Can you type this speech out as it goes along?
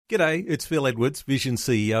G'day, it's Phil Edwards, Vision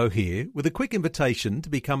CEO here, with a quick invitation to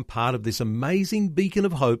become part of this amazing beacon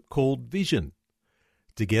of hope called Vision.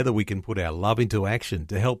 Together we can put our love into action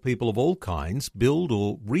to help people of all kinds build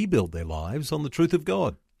or rebuild their lives on the truth of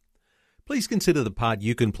God. Please consider the part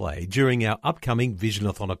you can play during our upcoming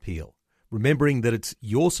Visionathon appeal, remembering that it's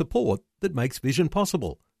your support that makes Vision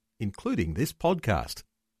possible, including this podcast.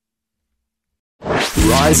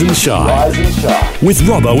 Rise and Shine with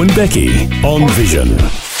Robbo and Becky on Vision.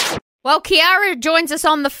 Well, Kiara joins us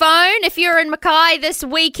on the phone. If you're in Mackay this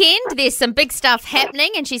weekend, there's some big stuff happening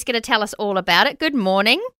and she's going to tell us all about it. Good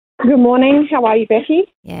morning. Good morning. How are you,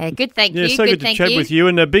 Becky? Yeah, good, thank you. Yeah, so good to chat with you.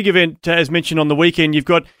 And a big event, as mentioned on the weekend,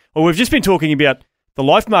 we've just been talking about the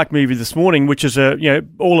LifeMark movie this morning, which is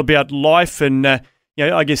all about life and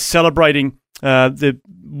I guess celebrating the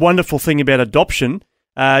wonderful thing about adoption.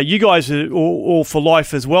 You guys are all for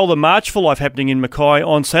life as well. The March for Life happening in Mackay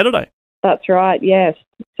on Saturday. That's right, yes.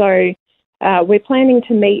 So we're planning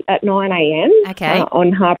to meet at 9 a.m.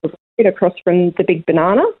 On Harbour Road across from the Big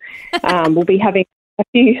Banana. We'll be having a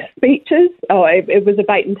few speeches. It was a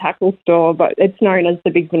bait and tackle store, but it's known as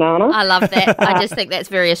the Big Banana. I love that. I just think that's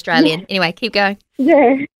very Australian. Anyway, keep going.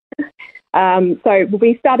 Yeah. So we'll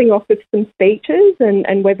be starting off with some speeches,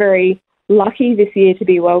 and we're very lucky this year to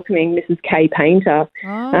be welcoming Mrs. Kay Painter,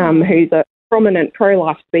 who's a prominent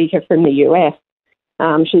pro-life speaker from the US.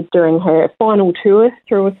 She's doing her final tour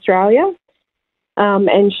through Australia,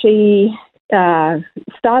 and she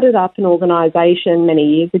started up an organisation many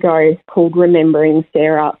years ago called Remembering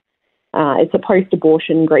Sarah. It's a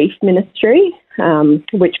post-abortion grief ministry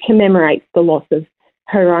which commemorates the loss of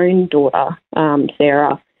her own daughter,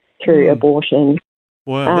 Sarah, through abortion.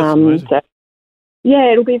 Wow, that's amazing.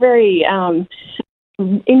 It'll be very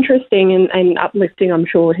interesting and uplifting, I'm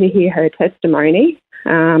sure, to hear her testimony.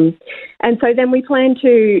 And so then we plan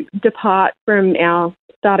to depart from our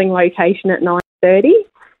starting location at 9:30.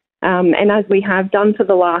 And as we have done for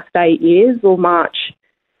the last 8 years, we'll march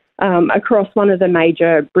across one of the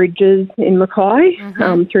major bridges in Mackay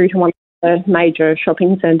through to one of the major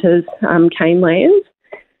shopping centres, Canelands.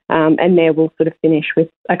 And there we'll sort of finish with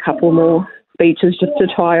a couple more speeches just to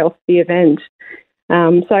tie off the event.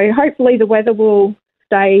 So hopefully the weather will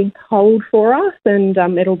stay cold for us and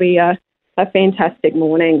it'll be a fantastic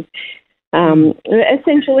morning.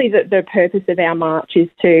 Essentially, the purpose of our march is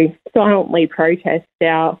to silently protest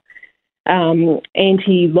our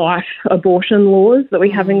anti-life abortion laws that we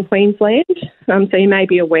have in Queensland. So you may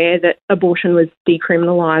be aware that abortion was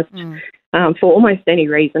decriminalised for almost any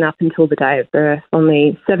reason up until the day of birth on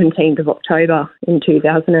the 17th of October in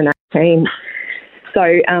 2018.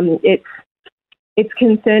 So it's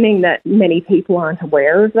concerning that many people aren't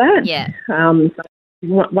aware of that. Yeah.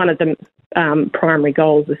 One of the primary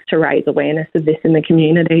goals is to raise awareness of this in the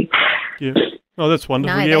community. Yeah. Oh, that's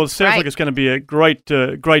wonderful. No, Well, it sounds like it's going to be a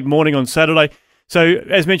great morning on Saturday. So,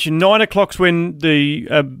 as mentioned, 9 o'clock's when the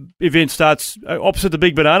event starts opposite the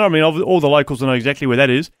Big Banana. I mean, all the locals know exactly where that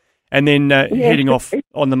is. And then heading off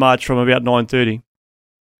on the march from about 9:30.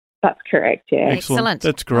 That's correct, yeah. Excellent.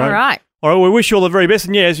 That's great. All right. All right, we wish you all the very best.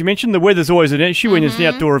 And, as you mentioned, the weather's always an issue when it's an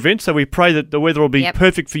outdoor event, so we pray that the weather will be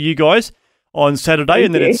perfect for you guys on Saturday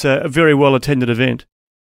and that it's a very well-attended event.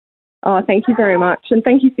 Oh, thank you very much. And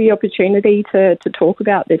thank you for the opportunity to talk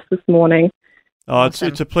about this morning. Oh, Awesome.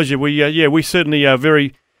 It's a pleasure. We certainly are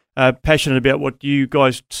very passionate about what you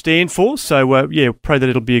guys stand for, so, pray that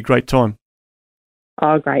it'll be a great time.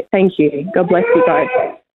 Oh, great. Thank you. God bless you both.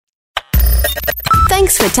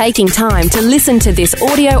 Thanks for taking time to listen to this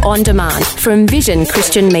audio on demand from Vision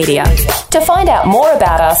Christian Media. To find out more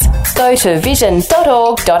about us, go to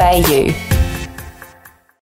vision.org.au.